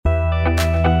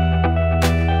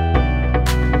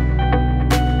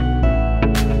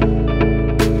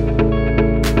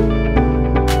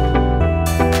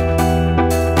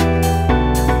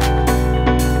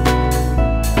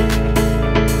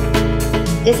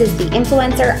This is the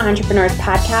Influencer Entrepreneurs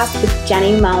Podcast with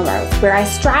Jenny Melrose, where I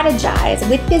strategize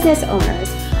with business owners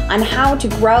on how to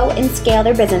grow and scale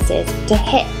their businesses to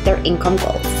hit their income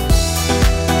goals.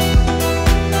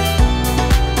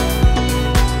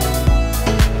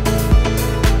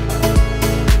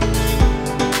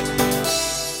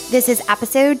 This is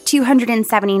episode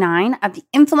 279 of the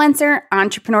Influencer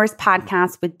Entrepreneurs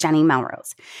Podcast with Jenny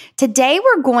Melrose. Today,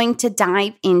 we're going to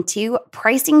dive into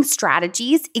pricing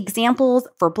strategies, examples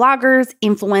for bloggers,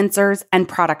 influencers, and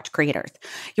product creators.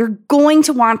 You're going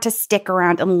to want to stick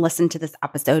around and listen to this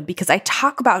episode because I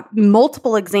talk about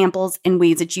multiple examples and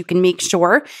ways that you can make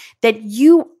sure that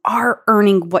you are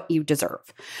earning what you deserve.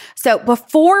 So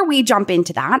before we jump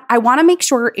into that, I want to make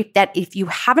sure if you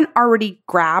haven't already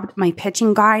grabbed my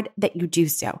pitching guide, that you do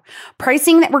so.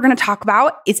 Pricing that we're going to talk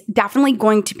about is definitely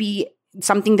going to be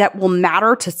something that will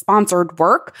matter to sponsored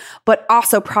work, but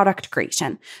also product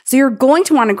creation. So you're going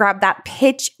to want to grab that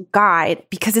pitch guide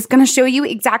because it's going to show you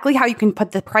exactly how you can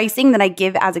put the pricing that I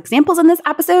give as examples in this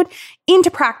episode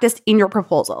into practice in your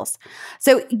proposals.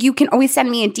 So you can always send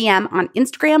me a DM on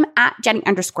Instagram at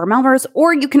Jenny_Melrose,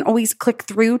 or you can always click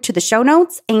through to the show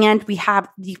notes and we have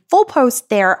the full post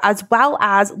there as well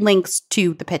as links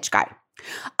to the pitch guide.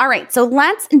 All right, so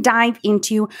let's dive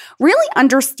into really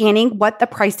understanding what the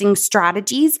pricing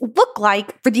strategies look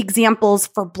like for the examples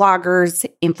for bloggers,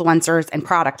 influencers, and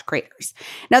product creators.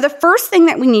 Now, the first thing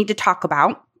that we need to talk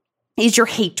about is your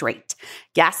hate rate.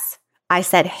 Yes, I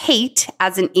said hate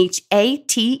as in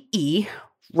HATE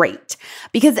rate,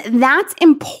 because that's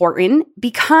important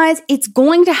because it's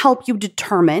going to help you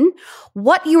determine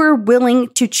what you are willing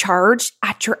to charge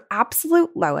at your absolute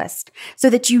lowest so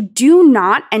that you do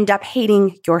not end up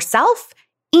hating yourself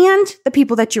and the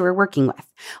people that you are working with,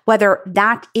 whether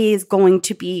that is going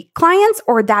to be clients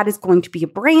or that is going to be a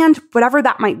brand, whatever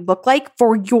that might look like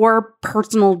for your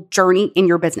personal journey in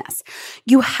your business.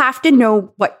 You have to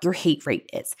know what your hate rate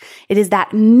is. It is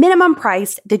that minimum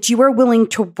price that you are willing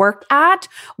to work at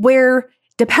where,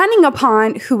 depending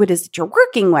upon who it is that you're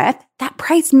working with, that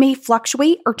price may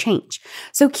fluctuate or change.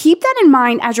 So keep that in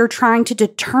mind as you're trying to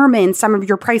determine some of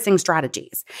your pricing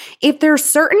strategies. If there's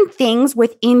certain things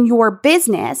within your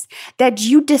business that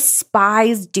you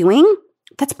despise doing,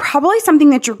 that's probably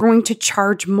something that you're going to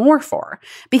charge more for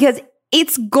because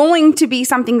it's going to be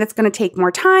something that's going to take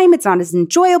more time. It's not as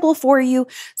enjoyable for you.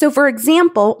 So for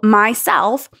example,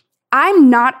 myself,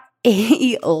 I'm not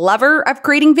a lover of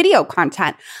creating video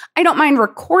content. I don't mind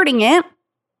recording it,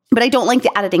 but I don't like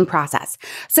the editing process.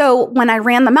 So when I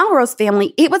ran the Melrose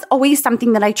family, it was always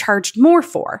something that I charged more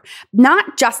for,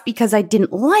 not just because I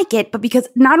didn't like it, but because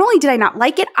not only did I not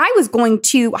like it, I was going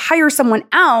to hire someone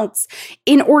else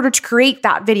in order to create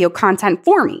that video content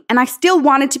for me. And I still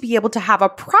wanted to be able to have a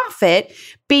profit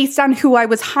based on who I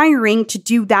was hiring to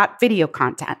do that video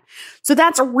content. So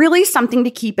that's really something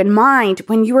to keep in mind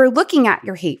when you are looking at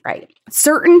your hate rate.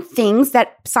 Certain things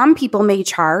that some people may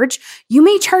charge, you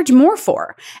may charge more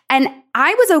for. And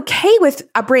I was okay with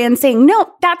a brand saying,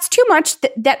 no, that's too much,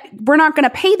 that we're not going to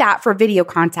pay that for video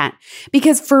content.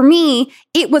 Because for me,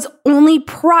 it was only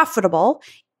profitable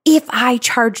if I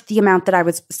charged the amount that I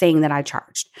was saying that I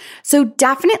charged. So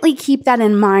definitely keep that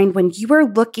in mind when you are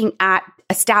looking at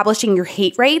establishing your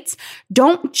hate rates.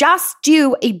 Don't just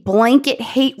do a blanket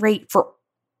hate rate for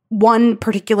one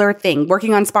particular thing,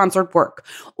 working on sponsored work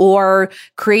or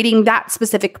creating that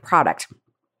specific product.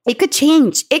 It could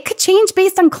change. It could change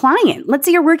based on client. Let's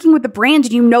say you're working with a brand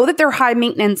and you know that they're high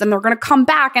maintenance and they're going to come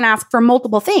back and ask for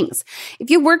multiple things. If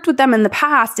you worked with them in the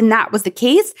past and that was the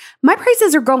case, my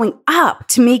prices are going up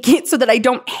to make it so that I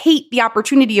don't hate the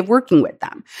opportunity of working with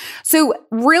them. So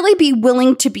really be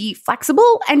willing to be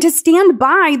flexible and to stand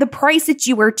by the price that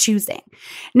you are choosing.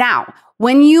 Now,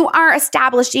 when you are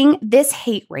establishing this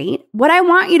hate rate, what I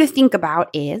want you to think about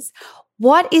is,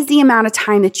 what is the amount of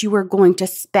time that you are going to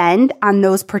spend on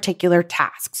those particular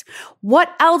tasks?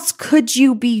 What else could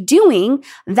you be doing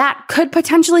that could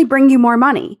potentially bring you more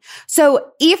money?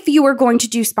 So if you are going to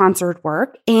do sponsored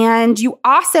work and you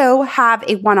also have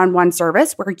a one-on-one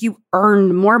service where you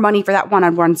earn more money for that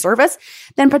one-on-one service,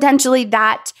 then potentially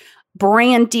that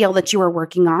brand deal that you are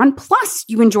working on, plus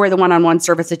you enjoy the one-on-one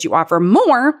service that you offer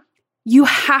more, you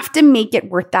have to make it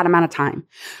worth that amount of time.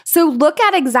 So look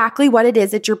at exactly what it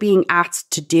is that you're being asked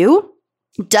to do.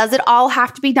 Does it all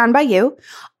have to be done by you?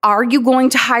 Are you going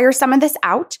to hire some of this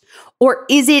out? Or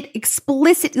is it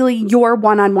explicitly your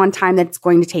one-on-one time that's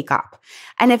going to take up?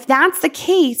 And if that's the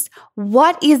case,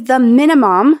 what is the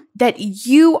minimum that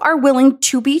you are willing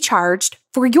to be charged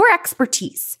for your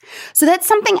expertise? So that's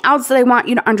something else that I want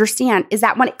you to understand is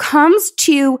that when it comes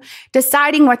to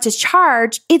deciding what to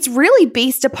charge, it's really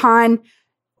based upon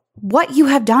what you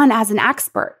have done as an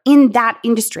expert in that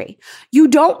industry. You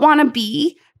don't want to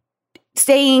be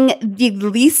saying the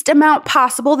least amount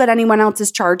possible that anyone else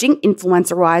is charging,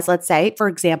 influencer-wise, let's say, for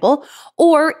example.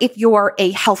 Or if you're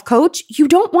a health coach, you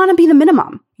don't want to be the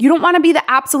minimum. You don't want to be the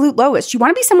absolute lowest. You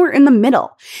want to be somewhere in the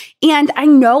middle. And I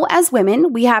know as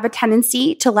women, we have a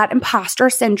tendency to let imposter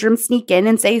syndrome sneak in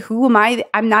and say, who am I?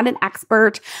 I'm not an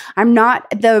expert.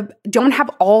 Don't have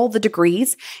all the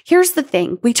degrees. Here's the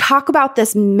thing. We talk about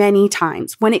this many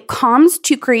times. When it comes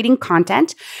to creating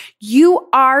content, you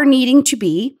are needing to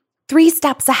be 3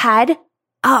 steps ahead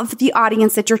of the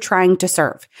audience that you're trying to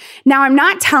serve. Now, I'm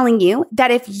not telling you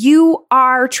that if you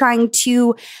are trying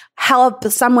to help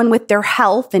someone with their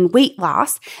health and weight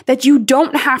loss, that you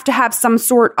don't have to have some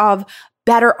sort of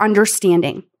better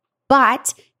understanding.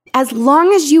 But as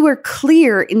long as you are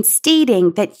clear in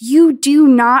stating that you do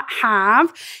not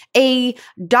have a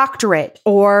doctorate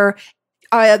or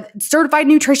certified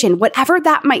nutrition, whatever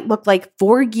that might look like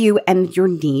for you and your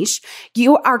niche,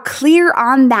 you are clear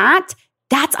on that.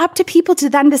 That's up to people to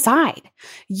then decide.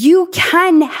 You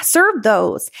can serve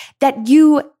those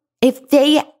if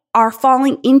they are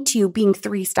falling into being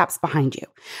 3 steps behind you.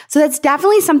 So that's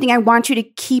definitely something I want you to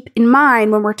keep in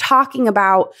mind when we're talking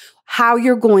about how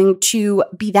you're going to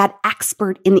be that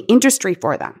expert in the industry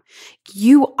for them.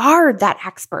 You are that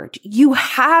expert. You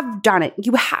have done it.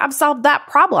 You have solved that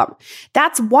problem.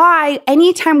 That's why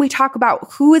anytime we talk about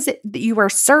who is it that you are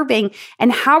serving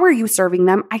and how are you serving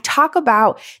them, I talk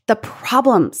about the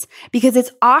problems, because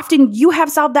it's often you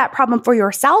have solved that problem for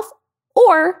yourself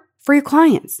or for your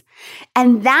clients.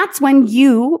 And that's when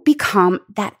you become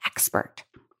that expert.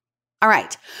 All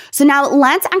right. So now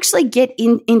let's actually get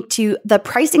into the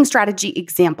pricing strategy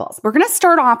examples. We're going to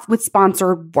start off with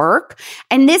sponsored work.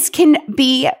 And this can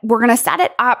be, we're going to set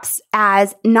it up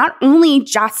as not only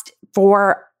just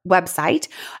for website,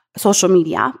 social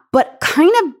media, but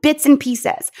kind of bits and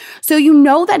pieces. So you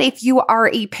know that if you are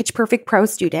a Pitch Perfect Pro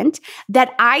student,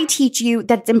 that I teach you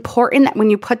that it's important that when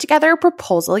you put together a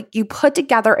proposal, you put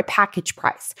together a package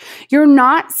price. You're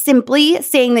not simply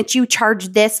saying that you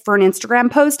charge this for an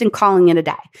Instagram post and calling it a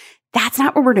day. That's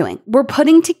not what we're doing. We're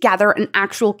putting together an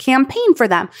actual campaign for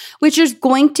them, which is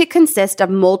going to consist of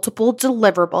multiple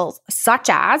deliverables, such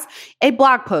as a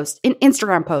blog post, an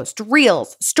Instagram post,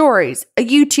 reels, stories, a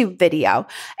YouTube video,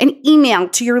 an email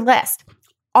to your list.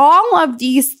 All of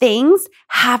these things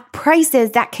have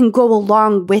prices that can go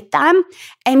along with them,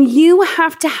 and you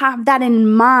have to have that in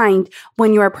mind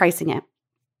when you are pricing it.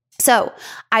 So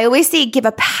I always say give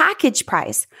a package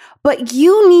price, but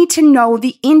you need to know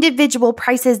the individual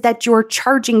prices that you're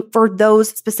charging for those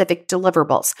specific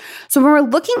deliverables. So when we're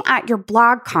looking at your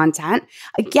blog content,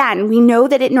 again, we know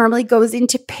that it normally goes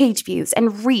into page views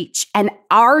and reach. And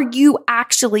are you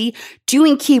actually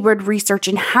doing keyword research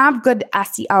and have good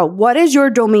SEO? What is your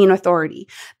domain authority?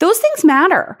 Those things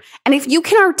matter. And if you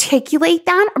can articulate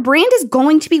that, a brand is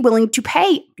going to be willing to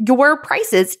pay your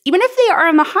prices, even if they are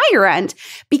on the higher end,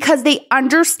 because they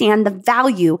understand the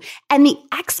value and the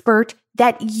expert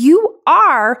that you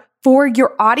are for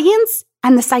your audience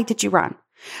and the site that you run.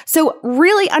 So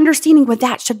really understanding what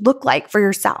that should look like for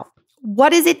yourself.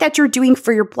 What is it that you're doing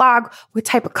for your blog? What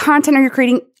type of content are you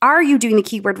creating? Are you doing the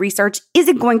keyword research? Is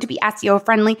it going to be SEO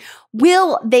friendly?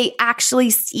 Will they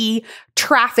actually see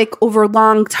traffic over a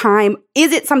long time?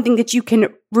 Is it something that you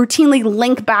can routinely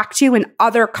link back to in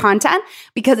other content?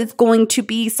 Because it's going to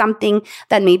be something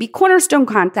that may be cornerstone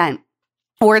content,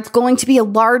 or it's going to be a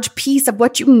large piece of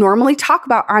what you normally talk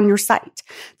about on your site.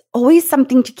 Always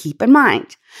something to keep in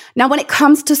mind. Now, when it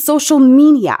comes to social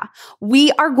media,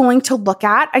 we are going to look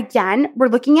at, again, we're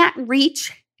looking at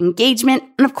reach, engagement,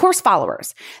 and of course,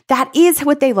 followers. That is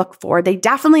what they look for. They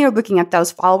definitely are looking at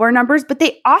those follower numbers, but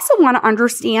they also want to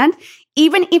understand,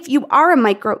 even if you are a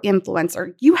micro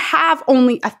influencer, you have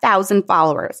only 1,000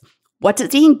 followers. What does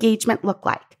the engagement look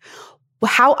like?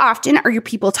 How often are your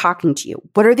people talking to you?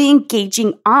 What are they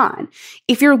engaging on?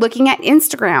 If you're looking at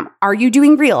Instagram, are you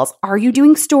doing reels? Are you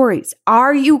doing stories?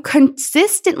 Are you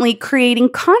consistently creating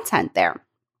content there?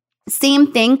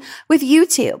 Same thing with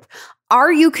YouTube.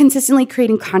 Are you consistently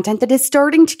creating content that is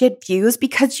starting to get views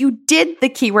because you did the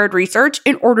keyword research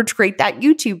in order to create that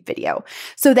YouTube video,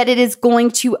 so that it is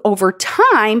going to, over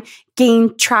time,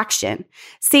 gain traction?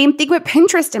 Same thing with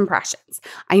Pinterest impressions.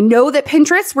 I know that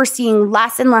Pinterest, we're seeing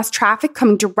less and less traffic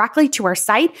coming directly to our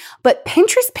site, but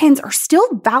Pinterest pins are still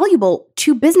valuable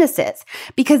to businesses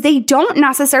because they don't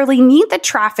necessarily need the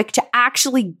traffic to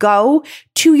actually go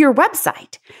to your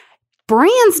website.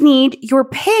 brands need your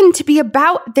pin to be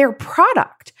about their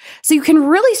product. So you can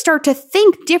really start to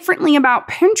think differently about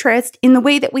Pinterest in the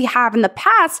way that we have in the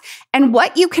past and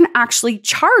what you can actually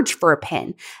charge for a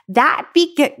pin. That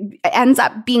ends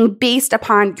up being based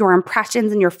upon your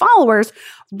impressions and your followers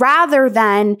rather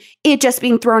than it just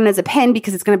being thrown as a pin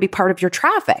because it's going to be part of your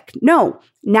traffic. No,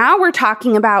 now we're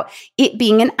talking about it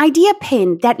being an idea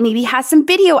pin that maybe has some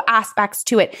video aspects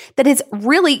to it that is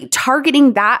really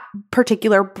targeting that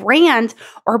particular brand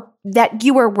or that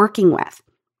you are working with.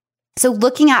 So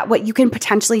looking at what you can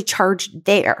potentially charge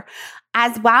there.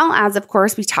 As well as, of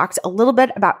course, we talked a little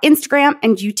bit about Instagram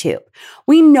and YouTube.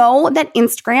 We know that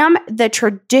Instagram, the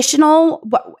traditional,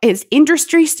 what is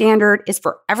industry standard is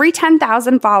for every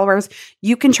 10,000 followers,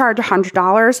 you can charge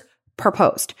 $100 per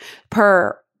post.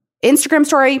 Per Instagram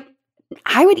story,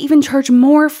 I would even charge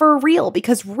more for Reel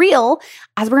because Reel,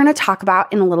 as we're going to talk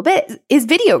about in a little bit, is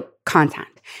video content.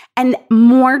 And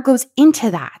more goes into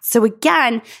that. So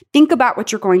again, think about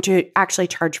what you're going to actually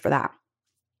charge for that.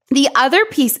 The other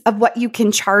piece of what you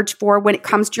can charge for when it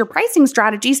comes to your pricing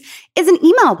strategies is an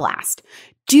email blast.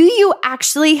 Do you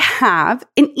actually have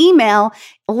an email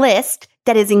list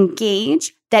that is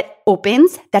engaged, that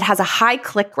opens, that has a high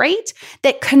click rate,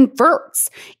 that converts?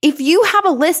 If you have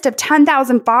a list of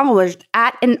 10,000 followers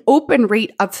at an open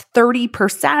rate of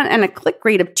 30% and a click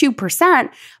rate of 2%,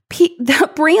 the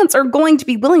brands are going to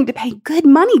be willing to pay good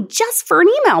money just for an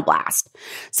email blast.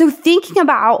 So thinking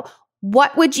about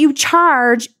what would you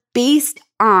charge based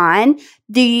on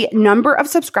the number of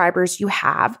subscribers you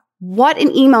have, what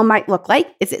an email might look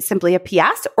like. Is it simply a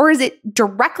PS or is it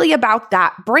directly about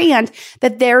that brand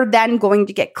that they're then going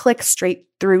to get clicked straight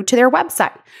through to their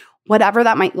website? Whatever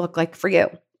that might look like for you.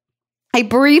 I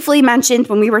briefly mentioned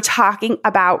when we were talking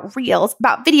about Reels,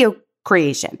 about video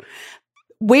creation.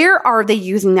 Where are they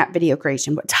using that video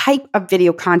creation? What type of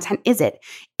video content is it?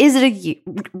 Is it a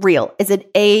Reel? Is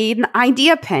it an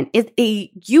idea pin? Is it a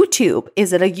YouTube?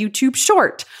 Is it a YouTube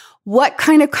short? What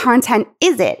kind of content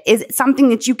is it? Is it something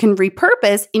that you can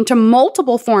repurpose into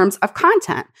multiple forms of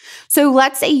content? So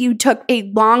let's say you took a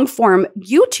long form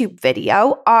YouTube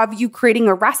video of you creating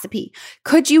a recipe.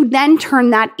 Could you then turn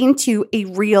that into a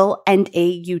Reel and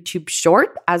a YouTube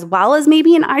short, as well as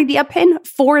maybe an idea pin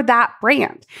for that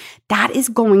brand? That is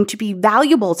going to be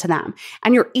valuable to them.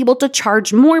 And you're able to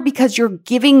charge more because you're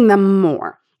giving them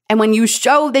more. And when you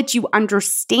show that you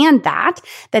understand that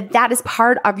is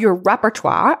part of your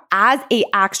repertoire as an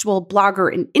actual blogger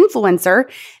and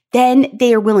influencer, then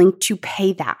they are willing to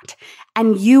pay that.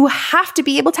 And you have to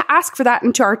be able to ask for that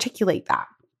and to articulate that.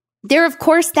 There, of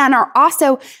course, then are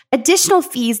also additional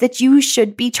fees that you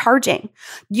should be charging.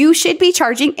 You should be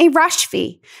charging a rush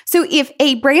fee. So if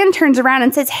a brand turns around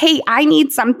and says, hey, I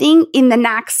need something in the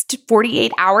next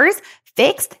 48 hours,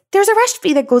 fixed, there's a rush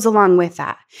fee that goes along with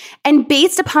that. And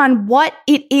based upon what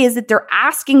it is that they're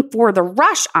asking for the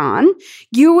rush on,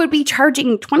 you would be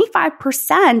charging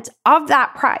 25% of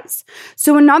that price.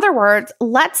 So in other words,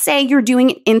 let's say you're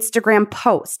doing an Instagram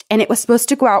post and it was supposed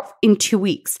to go out in 2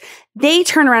 weeks. They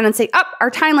turn around and say,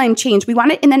 our timeline changed. We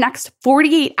want it in the next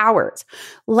 48 hours.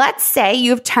 Let's say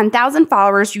you have 10,000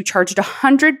 followers. You charged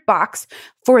 $100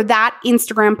 for that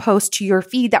Instagram post to your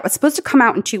feed that was supposed to come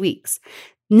out in 2 weeks.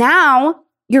 Now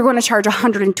you're going to charge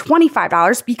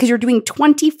 $125 because you're doing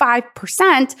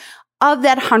 25% of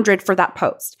that 100 for that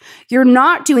post. You're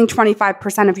not doing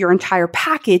 25% of your entire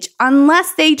package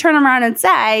unless they turn around and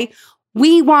say,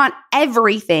 we want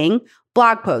everything,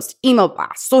 blog post, email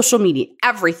blast, social media,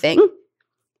 everything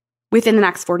within the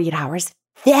next 48 hours.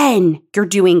 Then you're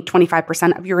doing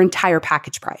 25% of your entire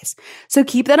package price. So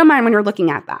keep that in mind when you're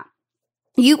looking at that.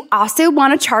 You also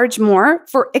want to charge more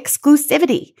for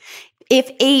exclusivity. If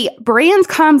a brand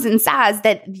comes and says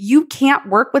that you can't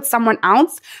work with someone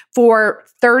else for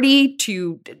 30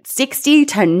 to 60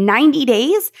 to 90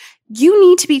 days, you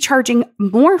need to be charging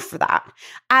more for that,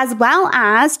 as well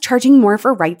as charging more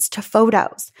for rights to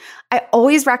photos. I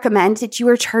always recommend that you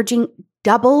are charging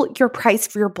double your price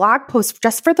for your blog post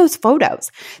just for those photos.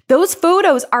 Those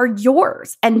photos are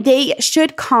yours and they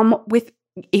should come with.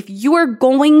 If you are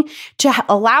going to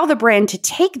allow the brand to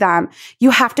take them, you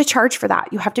have to charge for that.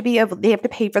 They have to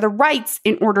pay for the rights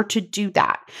in order to do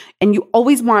that. And you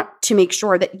always want to make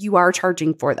sure that you are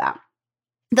charging for that.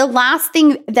 The last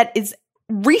thing that is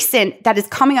recent that is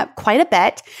coming up quite a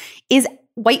bit is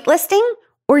whitelisting,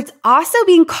 or it's also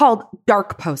being called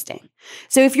dark posting.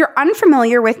 So if you're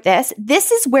unfamiliar with this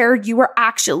is where you are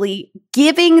actually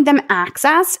giving them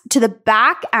access to the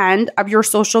back end of your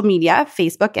social media,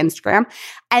 Facebook, Instagram,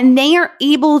 and they are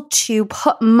able to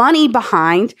put money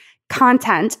behind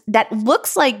content that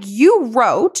looks like you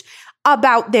wrote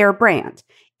about their brand.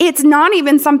 It's not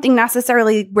even something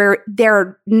necessarily where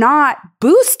they're not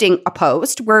boosting a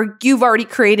post where you've already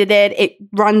created it, it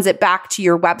runs it back to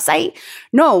your website.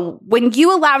 No, when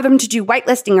you allow them to do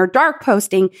whitelisting or dark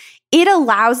posting, it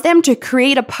allows them to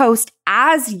create a post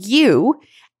as you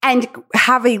and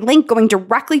have a link going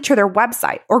directly to their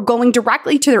website or going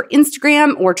directly to their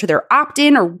Instagram or to their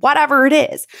opt-in or whatever it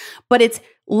is. But it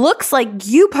looks like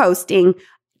you posting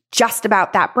just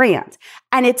about that brand.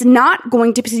 And it's not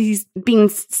going to be being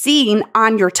seen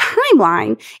on your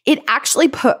timeline. It actually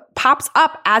pops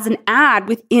up as an ad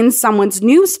within someone's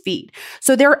news feed.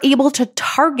 So they're able to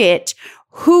target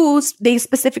who they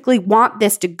specifically want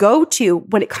this to go to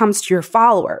when it comes to your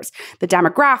followers, the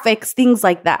demographics, things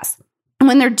like this. And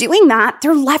when they're doing that,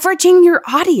 they're leveraging your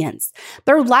audience.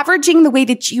 They're leveraging the way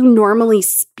that you normally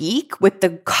speak with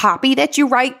the copy that you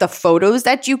write, the photos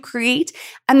that you create,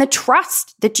 and the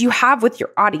trust that you have with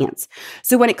your audience.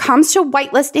 So when it comes to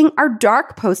whitelisting or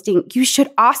dark posting, you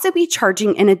should also be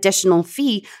charging an additional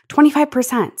fee,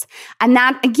 25%. And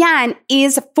that, again,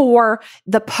 is for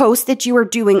the post that you are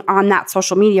doing on that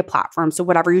social media platform. So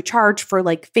whatever you charge for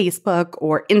like Facebook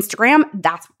or Instagram,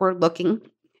 that's what we're looking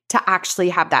to actually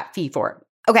have that fee for.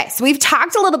 Okay, so we've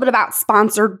talked a little bit about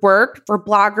sponsored work for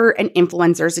blogger and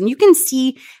influencers, and you can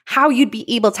see how you'd be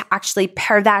able to actually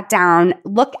pare that down.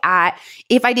 Look at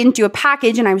if I didn't do a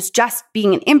package and I was just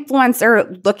being an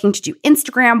influencer looking to do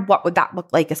Instagram, what would that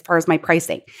look like as far as my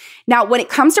pricing? Now, when it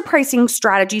comes to pricing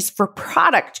strategies for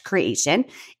product creation,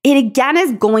 it again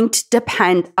is going to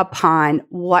depend upon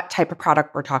what type of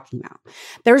product we're talking about.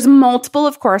 There's multiple,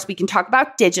 of course, we can talk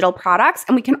about digital products,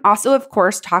 and we can also, of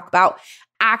course, talk about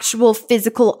actual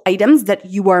physical items that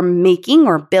you are making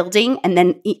or building and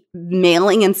then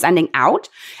mailing and sending out.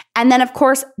 And then, of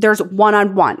course, there's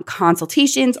one-on-one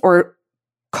consultations or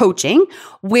coaching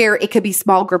where it could be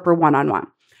small group or one-on-one.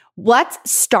 Let's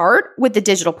start with the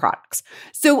digital products.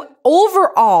 So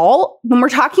overall, when we're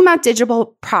talking about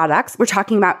digital products, we're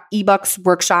talking about ebooks,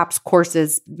 workshops,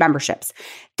 courses, memberships,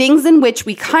 things in which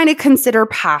we kind of consider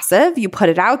passive. You put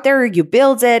it out there, you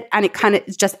build it, and it kind of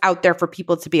is just out there for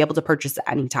people to be able to purchase at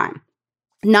any time.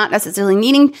 Not necessarily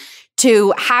needing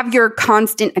to have your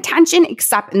constant attention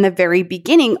except in the very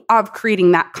beginning of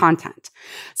creating that content.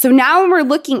 So now when we're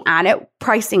looking at it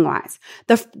pricing wise,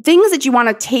 the things that you want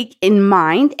to take in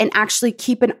mind and actually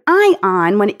keep an eye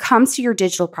on when it comes to your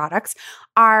digital products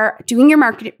are doing your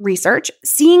market research,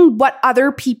 seeing what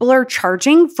other people are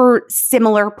charging for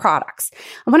similar products.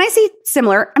 And when I say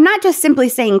similar, I'm not just simply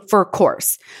saying for a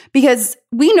course, because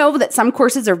we know that some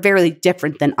courses are very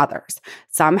different than others.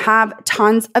 Some have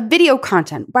tons of video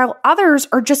content, while others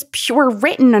are just pure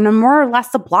written and more or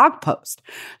less a blog post.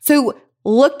 So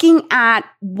looking at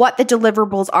what the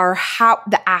deliverables are, how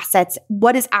the assets,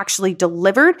 what is actually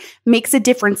delivered makes a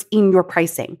difference in your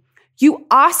pricing. You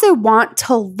also want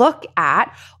to look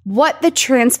at what the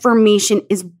transformation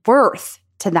is worth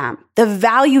to them, the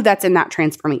value that's in that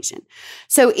transformation.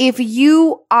 So if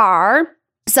you are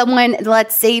someone,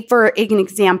 let's say for an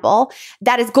example,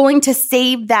 that is going to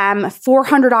save them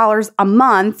 $400 a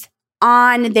month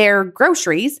on their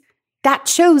groceries, that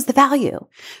shows the value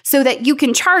so that you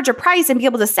can charge a price and be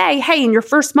able to say, hey, in your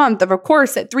first month of a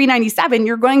course at $397,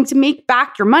 you're going to make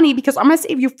back your money because I'm going to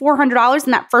save you $400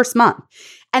 in that first month.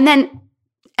 And then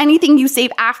anything you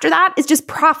save after that is just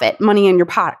profit money in your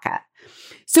pocket.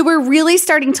 So we're really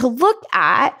starting to look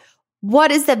at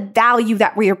what is the value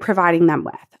that we are providing them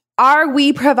with. Are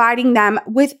we providing them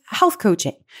with health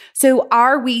coaching? So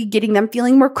are we getting them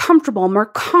feeling more comfortable, more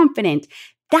confident?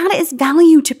 That is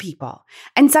value to people.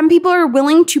 And some people are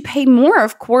willing to pay more,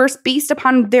 of course, based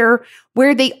upon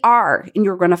where they are. And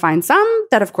you're going to find some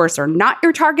that, of course, are not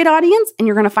your target audience, and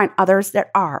you're going to find others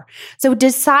that are. So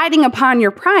deciding upon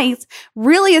your price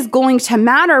really is going to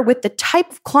matter with the type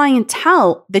of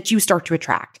clientele that you start to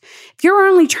attract. If you're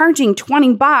only charging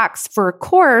 $20 for a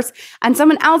course and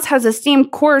someone else has the same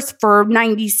course for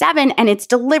 $97 and it's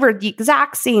delivered the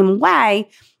exact same way,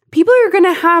 people are going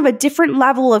to have a different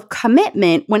level of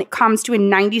commitment when it comes to a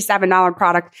 $97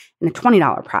 product and a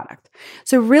 $20 product.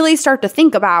 So really start to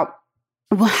think about,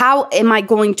 well, how am I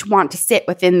going to want to sit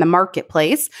within the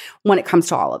marketplace when it comes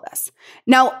to all of this?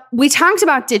 Now, we talked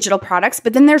about digital products,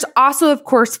 but then there's also, of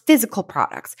course, physical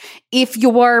products. If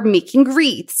you're making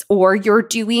wreaths or you're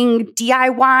doing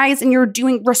DIYs and you're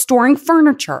doing restoring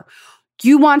furniture,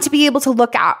 you want to be able to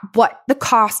look at what the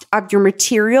cost of your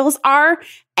materials are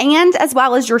and as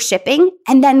well as your shipping,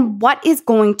 and then what is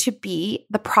going to be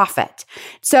the profit.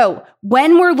 So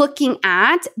when we're looking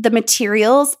at the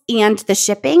materials and the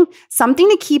shipping, something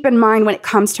to keep in mind when it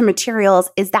comes to materials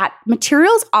is that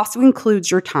materials also includes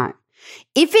your time.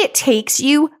 If it takes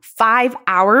you 5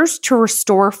 hours to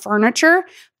restore furniture,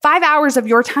 5 hours of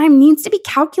your time needs to be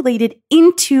calculated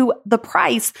into the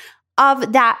price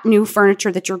of that new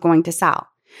furniture that you're going to sell.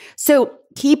 So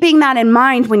keeping that in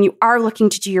mind when you are looking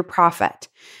to do your profit.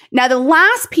 Now, the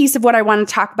last piece of what I want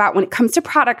to talk about when it comes to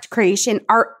product creation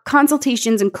are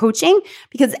consultations and coaching,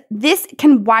 because this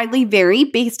can widely vary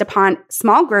based upon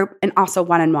small group and also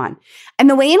one-on-one. And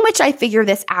the way in which I figure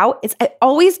this out is I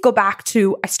always go back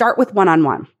to, I start with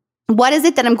one-on-one. What is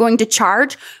it that I'm going to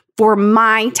charge for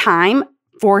my time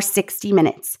for 60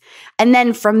 minutes? And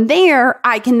then from there,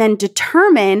 I can then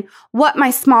determine what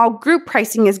my small group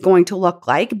pricing is going to look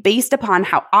like based upon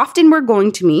how often we're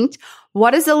going to meet.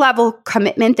 What is the level of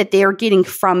commitment that they are getting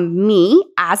from me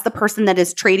as the person that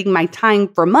is trading my time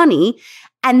for money,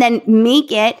 and then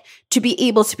make it to be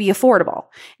able to be affordable.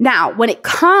 Now, when it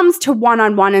comes to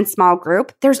one-on-one and small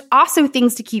group, there's also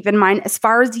things to keep in mind as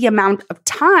far as the amount of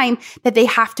time that they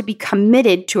have to be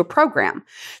committed to a program.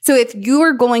 So if you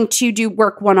are going to do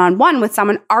work one-on-one with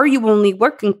someone, are you only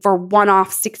working for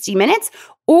one-off 60 minutes?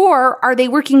 Or are they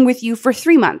working with you for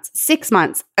 3 months, 6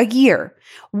 months, a year?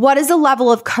 What does the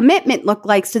level of commitment look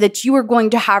like so that you are going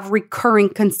to have recurring,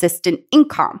 consistent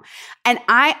income? And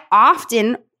I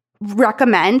often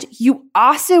recommend you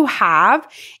also have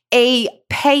a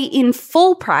pay in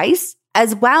full price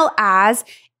as well as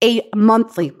a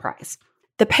monthly price.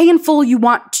 The pay in full you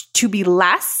want to be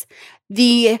less.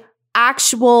 The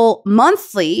actual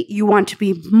monthly you want to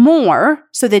be more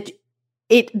so that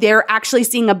they're actually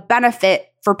seeing a benefit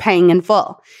for paying in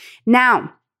full.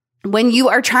 Now, when you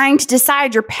are trying to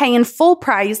decide your pay in full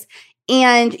price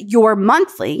and your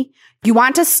monthly, you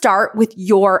want to start with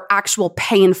your actual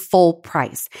pay in full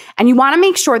price. And you want to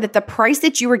make sure that the price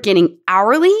that you are getting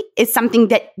hourly is something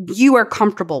that you are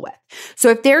comfortable with. So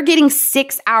if they're getting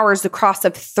 6 hours across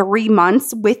of 3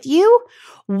 months with you,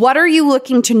 what are you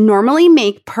looking to normally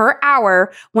make per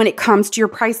hour when it comes to your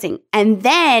pricing? And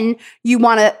then you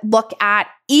want to look at,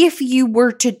 if you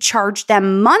were to charge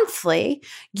them monthly,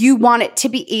 you want it to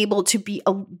be able to be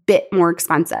a bit more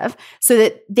expensive so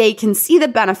that they can see the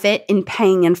benefit in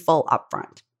paying in full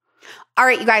upfront. All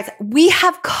right, you guys, we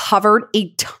have covered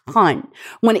a ton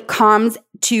when it comes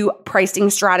to pricing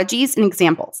strategies and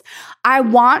examples. I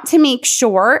want to make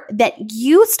sure that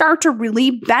you start to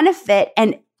really benefit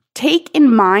and take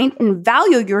in mind and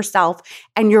value yourself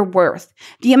and your worth.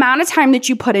 The amount of time that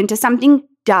you put into something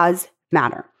does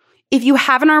matter. If you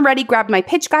haven't already grabbed my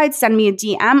pitch guide, send me a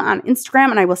DM on Instagram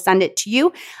and I will send it to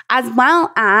you. As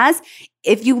well as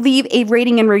if you leave a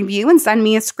rating and review and send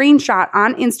me a screenshot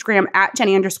on Instagram at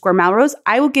Jenny_Melrose,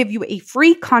 I will give you a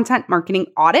free content marketing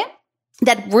audit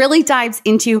that really dives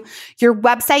into your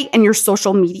website and your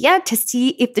social media to see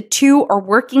if the two are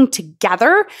working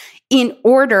together in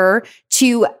order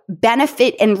to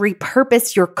benefit and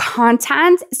repurpose your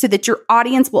content so that your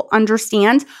audience will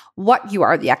understand what you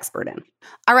are the expert in.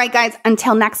 All right, guys,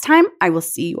 until next time, I will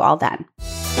see you all then.